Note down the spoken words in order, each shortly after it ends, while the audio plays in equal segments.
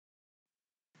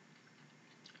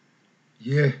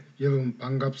예, 여러분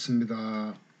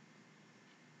반갑습니다.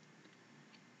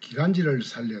 기관지를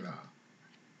살려라.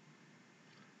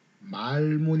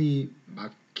 말문이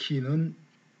막히는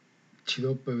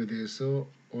치료법에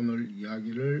대해서 오늘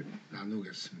이야기를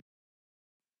나누겠습니다.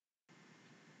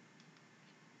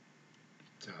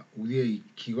 자, 우리의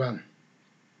기관,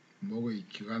 목의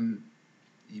기관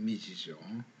이미지죠.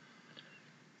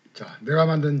 자, 내가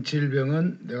만든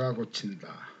질병은 내가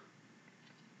고친다.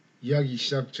 이야기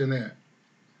시작 전에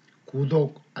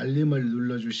구독, 알림을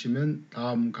눌러주시면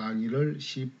다음 강의를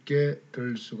쉽게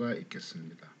들을 수가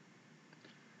있겠습니다.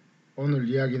 오늘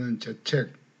이야기는 제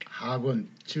책 하권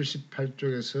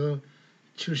 78쪽에서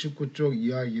 79쪽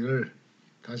이야기를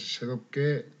다시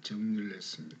새롭게 정리를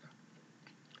했습니다.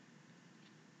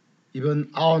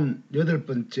 이번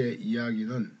 98번째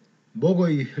이야기는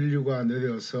목의 혈류가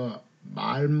느려서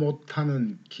말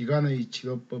못하는 기관의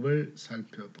치료법을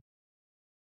살펴보겠습니다.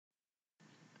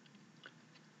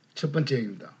 첫 번째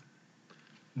얘기입니다.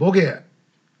 목에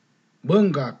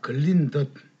뭔가 걸린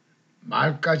듯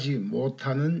말까지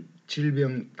못하는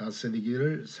질병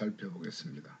다스리기를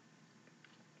살펴보겠습니다.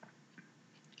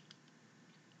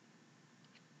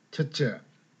 첫째,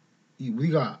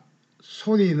 우리가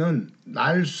소리는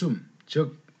날숨,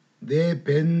 즉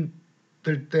내뱉을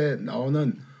때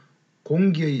나오는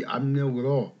공기의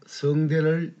압력으로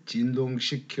성대를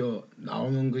진동시켜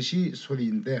나오는 것이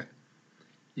소리인데,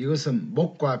 이것은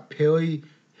목과 폐의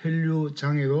혈류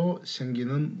장애로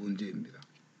생기는 문제입니다.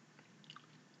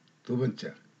 두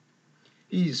번째,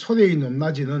 이 소리의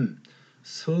높낮이는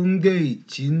성대의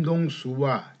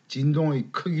진동수와 진동의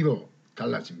크기로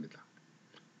달라집니다.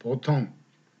 보통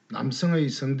남성의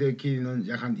성대 길이는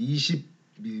약 한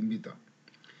 20mm,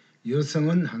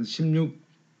 여성은 한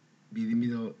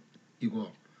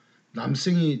 16mm이고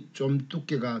남성이 좀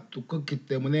두께가 두껍기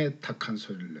때문에 탁한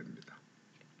소리를 냅니다.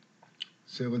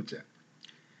 세 번째,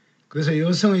 그래서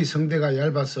여성의 성대가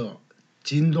얇아서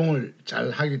진동을 잘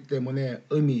하기 때문에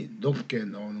음이 높게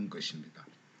나오는 것입니다.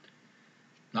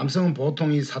 남성은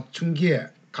보통 이 사춘기에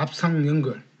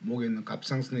갑상연골, 목에 있는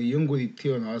갑상선의 연골이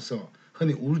튀어나와서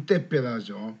흔히 울대뼈라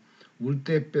하죠.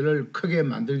 울대뼈를 크게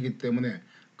만들기 때문에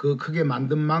그 크게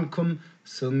만든 만큼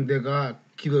성대가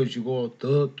길어지고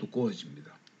더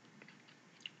두꺼워집니다.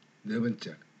 네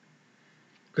번째,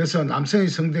 그래서 남성의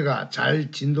성대가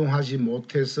잘 진동하지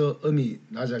못해서 음이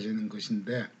낮아지는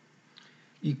것인데,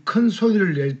 이 큰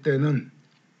소리를 낼 때는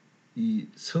이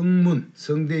성문,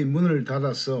 성대의 문을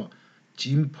닫아서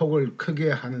진폭을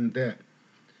크게 하는데,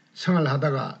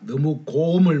 생활하다가 너무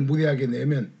고음을 무리하게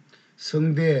내면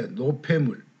성대에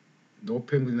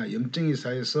노폐물이나 염증이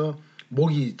쌓여서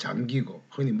목이 잠기고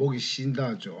흔히 목이 쉰다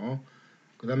하죠.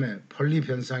 그 다음에 폴립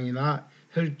현상이나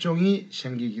혈종이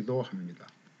생기기도 합니다.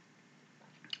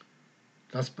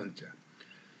 다섯 번째,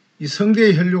 이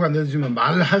성대의 혈류가 늦어지면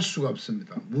말을 할 수가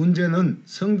없습니다. 문제는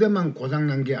성대만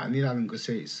고장난 게 아니라는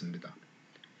것에 있습니다.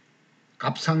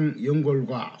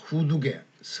 갑상연골과 후두덮개,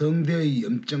 성대의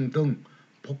염증 등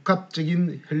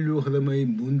복합적인 혈류 흐름의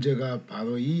문제가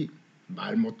바로 이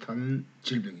말 못하는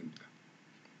질병입니다.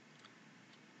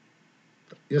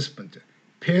 여섯 번째,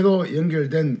 폐로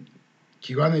연결된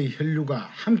기관의 혈류가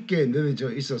함께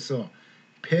늘어져 있어서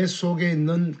폐 속에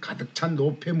있는 가득 찬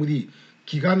노폐물이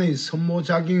기관의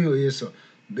선모작용에 의해서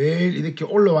매일 이렇게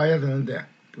올라와야 되는데,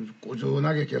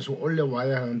 꾸준하게 계속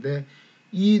올라와야 하는데,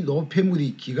 이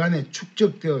노폐물이 기관에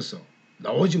축적되어서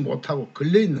나오지 못하고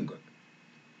걸려있는 것,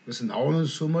 그래서 나오는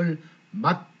숨을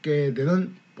막게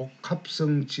되는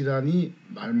복합성 질환이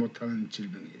말 못하는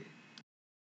질병이에요.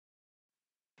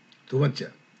 두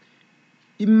번째,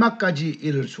 입맛까지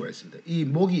이를 수가 있습니다. 이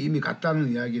목이 이미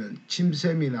갔다는 이야기는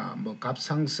침샘이나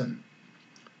갑상선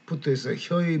붙어서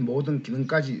혀의 모든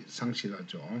기능까지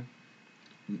상실하죠.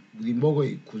 우리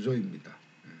목의 구조입니다.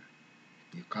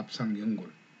 이 갑상연골,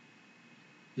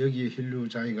 여기에 혈류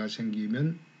장애가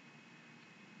생기면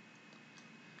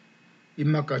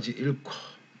입맛까지 잃고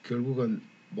결국은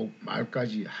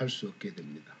말까지 할 수 없게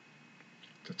됩니다.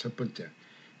 자, 첫 번째,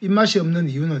 입맛이 없는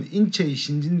이유는 인체의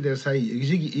신진대사에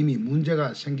여기저기 이미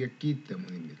문제가 생겼기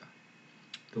때문입니다.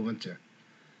 두 번째,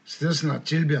 스트레스나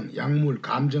질병, 약물,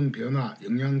 감정 변화,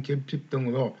 영양 결핍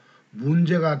등으로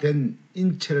문제가 된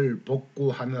인체를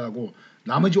복구하느라고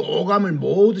나머지 오감을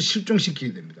모두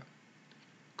실종시키게 됩니다.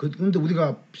 그런데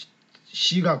우리가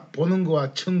시각, 보는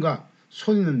거와 청각,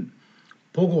 소리는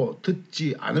보고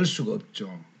듣지 않을 수가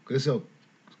없죠. 그래서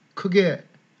크게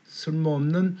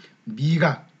쓸모없는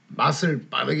미각, 맛을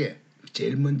빠르게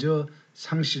제일 먼저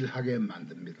상실하게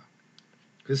만듭니다.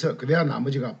 그래서 그래야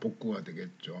나머지가 복구가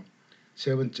되겠죠.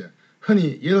 세 번째,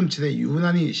 흔히 여름철에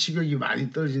유난히 식욕이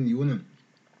많이 떨어진 이유는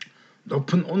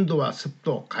높은 온도와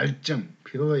습도, 갈증,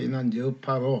 피로로 인한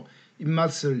여파로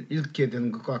입맛을 잃게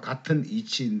되는 것과 같은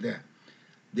이치인데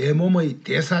내 몸의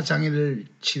대사장애를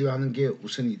치료하는 게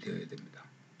우선이 되어야 됩니다.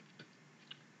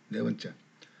 네 번째,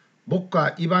 목과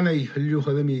입안의 혈류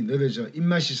흐름이 느려져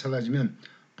입맛이 사라지면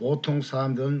보통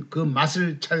사람들은 그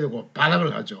맛을 찾으려고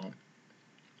발악을 하죠.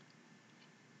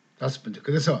 다섯 번째,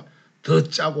 그래서 더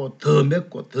짜고 더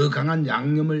맵고 더 강한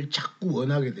양념을 자꾸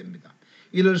원하게 됩니다.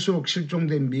 이럴수록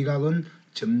실종된 미각은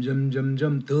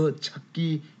점점 더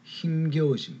찾기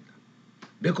힘겨워집니다.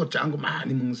 맵고 짠 거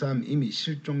많이 먹는 사람 이미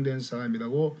실종된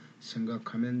사람이라고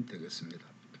생각하면 되겠습니다.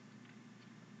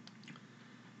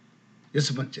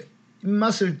 여섯 번째,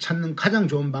 입맛을 찾는 가장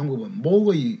좋은 방법은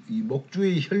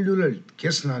목주의 혈류를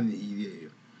개선하는 일이에요.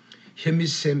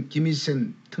 혀밑샘,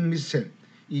 기밑샘, 턱밑샘,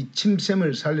 이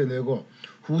침샘을 살려내고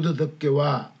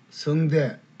후두덮개와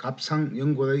성대,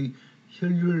 갑상연골의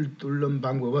혈류를 뚫는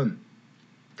방법은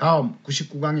다음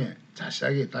 99강에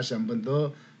자세하게 다시 한 번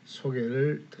더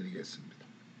소개를 드리겠습니다.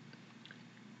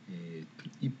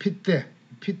 이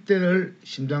핏대를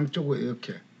심장 쪽으로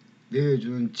이렇게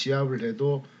내려주는 지압을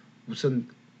해도 우선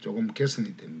조금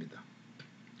개선이 됩니다.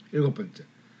 일곱 번째,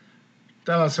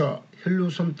 따라서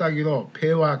혈류손따기로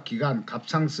폐와 기관,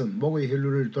 갑상선, 목의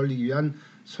혈류를 돌리기 위한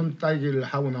손따기를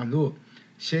하고 난 후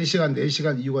 3시간,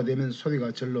 4시간 이후가 되면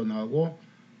소리가 절로 나오고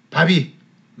밥이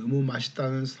너무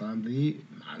맛있다는 사람들이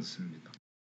많습니다.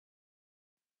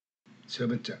 세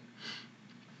번째,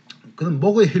 그럼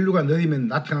목의 혈류가 느리면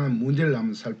나타나는 문제를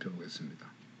한번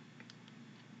살펴보겠습니다.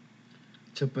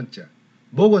 첫 번째,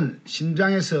 목은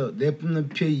심장에서 내뿜는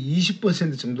피의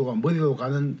 20% 정도가 머리로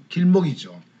가는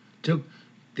길목이죠. 즉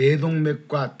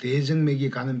대동맥과 대정맥이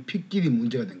가는 핏길이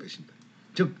문제가 된 것입니다.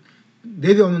 즉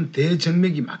내려오는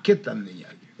대정맥이 막혔다는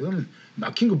이야기예요. 그러면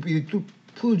막힌 거 뚝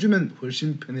풀어주면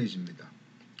훨씬 편해집니다.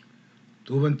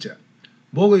 두 번째,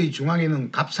 목의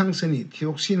중앙에는 갑상선이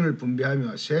티록신을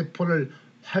분비하며 세포를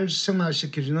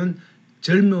활성화시켜주는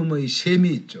젊음의 셈이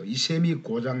있죠. 이 셈이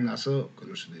고장나서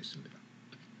그럴 수도 있습니다.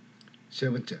 세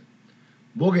번째,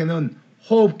 목에는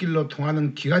호흡길로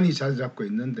통하는 기관이 자리 잡고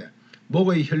있는데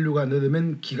목의 혈류가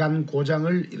느리면 기관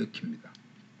고장을 일으킵니다.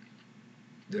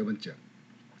 네 번째,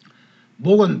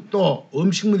 목은 또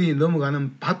음식물이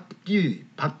넘어가는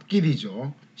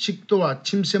밭길이죠. 식도와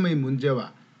침샘의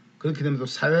문제와 그렇게 되면 또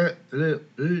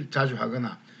사회를 자주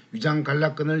하거나 위장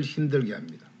관략근을 힘들게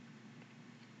합니다.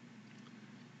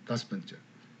 다섯 번째,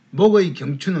 목의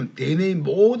경추는 대뇌의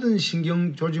모든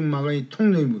신경 조직망의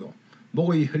통로이므로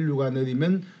목의 혈류가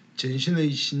느리면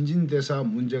전신의 신진대사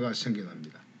문제가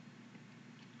생겨납니다.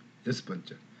 여섯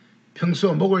번째,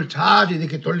 평소 목을 자주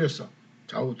이렇게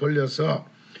좌우 돌려서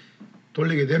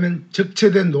돌리게 되면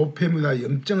적체된 노폐물이나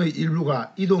염증의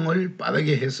일부가 이동을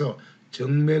빠르게 해서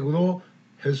정맥으로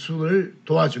혈수를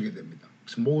도와주게 됩니다.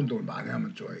 그래서 목 운동을 많이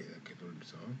하면 좋아요. 이렇게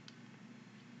돌면서.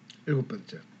 일곱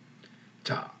번째,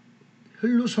 자,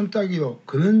 혈류손따기로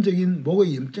근원적인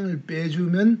목의 염증을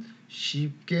빼주면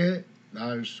쉽게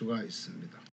나을 수가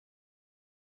있습니다.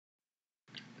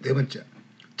 네 번째,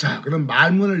 자, 그럼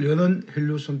말문을 여는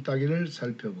혈류손따기를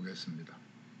살펴보겠습니다.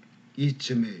 이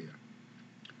점이에요.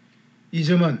 이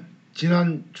점은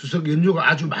지난 추석 연휴가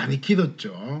아주 많이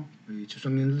길었죠.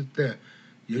 추석 연휴 때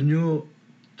연휴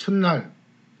첫날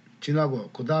지나고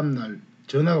그 다음날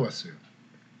전화가 왔어요.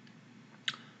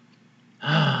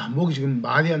 목이 지금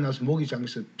말이 안 나서 목이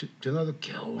잠겨서 전화도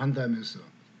겨우 한다면서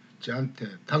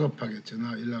저한테 다급하게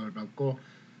전화 연락을 받고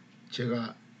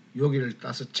제가 여기를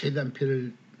따서 최대한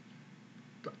피를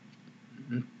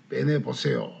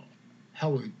빼내보세요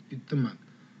하고 있더만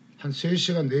한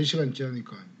 3시간 4시간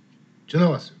지나니까 전화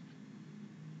왔어요.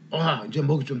 이제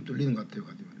목이 좀 뚫리는 것 같아요.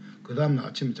 그 다음날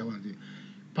아침에 자고 나더니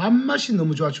밥맛이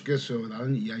너무 좋아 죽겠어요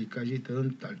라는 이야기까지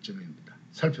들은 딸점입니다.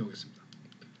 살펴보겠습니다.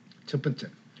 첫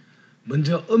번째,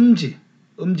 먼저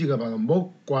엄지가 바로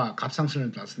목과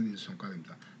갑상선을 다스리는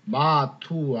손가락입니다.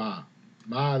 마투와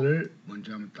마를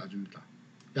먼저 한번 따줍니다.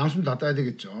 양손 다 따야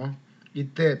되겠죠.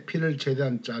 이때 피를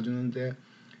최대한 짜주는데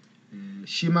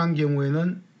심한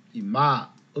경우에는 이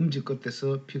엄지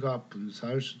끝에서 피가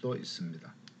분사할 수도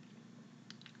있습니다.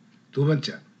 두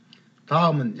번째,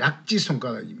 다음은 약지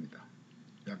손가락입니다.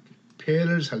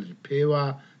 폐를 살려주고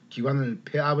폐와 기관을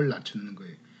폐압을 낮추는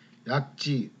거예요.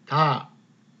 약지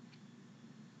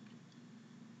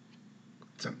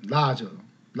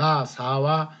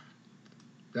나사와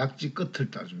약지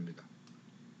끝을 따줍니다.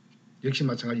 역시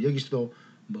마찬가지 여기서도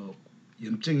뭐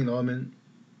염증이 나오면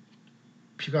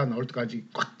피가 나올 때까지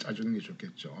꽉 짜주는 게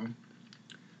좋겠죠.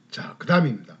 자, 그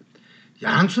다음입니다.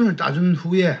 양손을 따준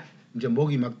후에 이제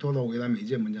목이 막 돌아오게 되면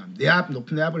이제 뭐냐,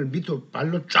 높은 뇌압을 밑으로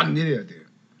발로 쫙 내려야 돼요.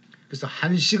 그래서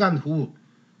 1시간 후,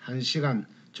 1시간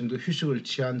정도 휴식을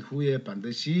취한 후에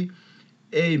반드시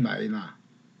A마이나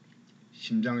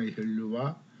심장의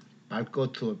혈류와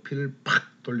발끝으로 피를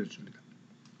팍 돌려줍니다.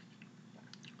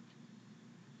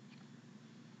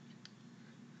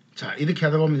 자, 이렇게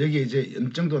하다 보면 여기에 이제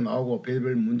염증도 나오고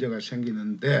별별 문제가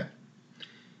생기는데,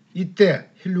 이때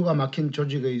혈류가 막힌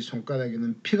조직의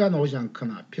손가락에는 피가 나오지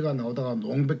않거나 피가 나오다가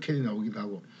농백혈이 나오기도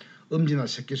하고 엄지나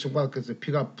새끼손가락에서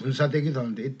피가 분사되기도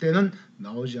하는데, 이때는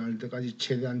나오지 않을 때까지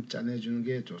최대한 짜내주는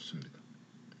게 좋습니다.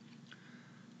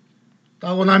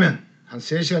 따고 나면 한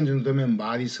 3시간 정도 되면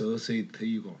말이 서서히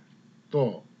트이고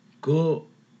또 그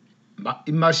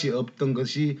입맛이 없던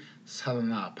것이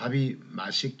살아나 밥이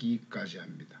맛있기까지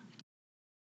합니다.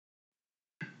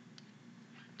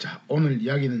 자, 오늘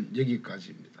이야기는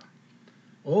여기까지입니다.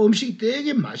 음식이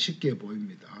되게 맛있게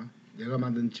보입니다. 내가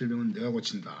만든 질병은 내가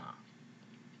고친다.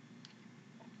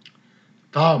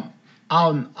 다음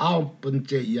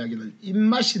 99번째 이야기는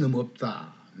입맛이 너무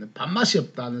없다, 밥맛이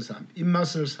없다 하는 사람,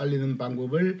 입맛을 살리는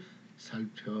방법을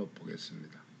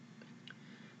살펴보겠습니다.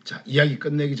 자, 이야기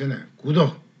끝내기 전에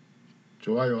구독,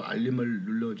 좋아요, 알림을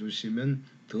눌러주시면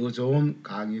더 좋은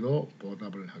강의로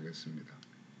보답을 하겠습니다.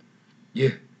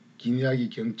 긴 이야기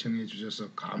경청해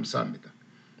주셔서 감사합니다.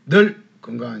 늘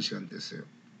건강한 시간 되세요.